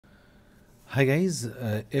Hi guys,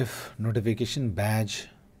 if notification badge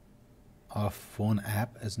of phone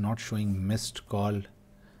app is not showing missed call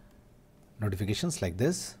notifications like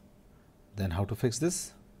this, then how to fix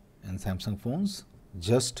this in Samsung phones?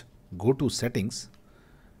 Just go to settings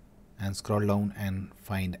and scroll down and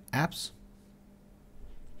find apps,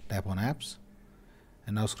 tap on apps,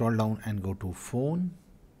 and now scroll down and go to phone.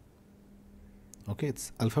 Okay,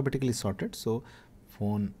 it's alphabetically sorted, so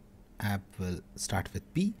phone app will start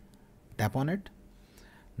with P. Tap on it.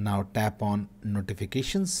 Now tap on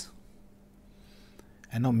notifications,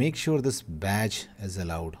 and now make sure this badge is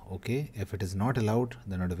allowed. Okay, if it is not allowed,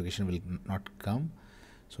 the notification will not come.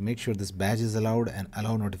 So make sure this badge is allowed and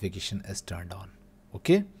allow notification is turned on.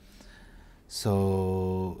 Okay,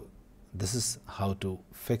 so this is how to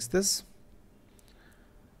fix this.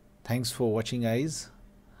 Thanks for watching guys.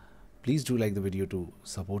 Please do like the video to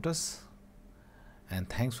support us, and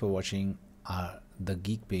thanks for watching the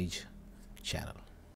Geek Page channel.